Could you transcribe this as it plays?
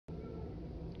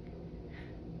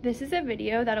This is a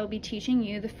video that'll be teaching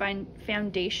you the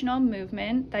foundational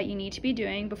movement that you need to be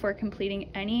doing before completing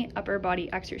any upper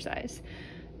body exercise.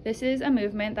 This is a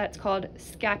movement that's called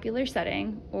scapular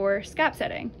setting or scap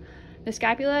setting. The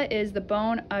scapula is the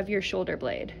bone of your shoulder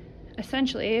blade.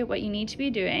 Essentially, what you need to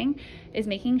be doing is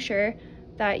making sure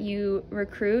that you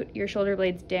recruit your shoulder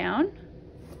blades down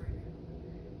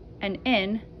and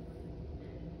in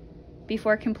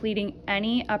before completing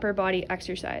any upper body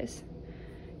exercise.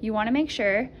 You want to make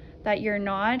sure that you're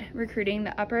not recruiting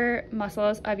the upper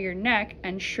muscles of your neck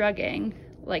and shrugging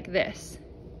like this.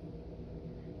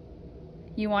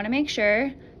 You want to make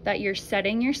sure that you're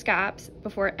setting your scaps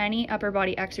before any upper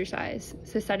body exercise.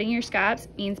 So setting your scaps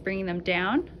means bringing them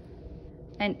down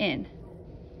and in.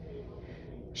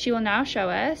 She will now show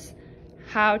us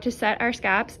how to set our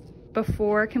scaps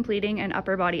before completing an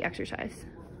upper body exercise.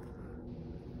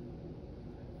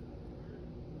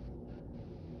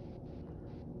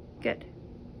 Good.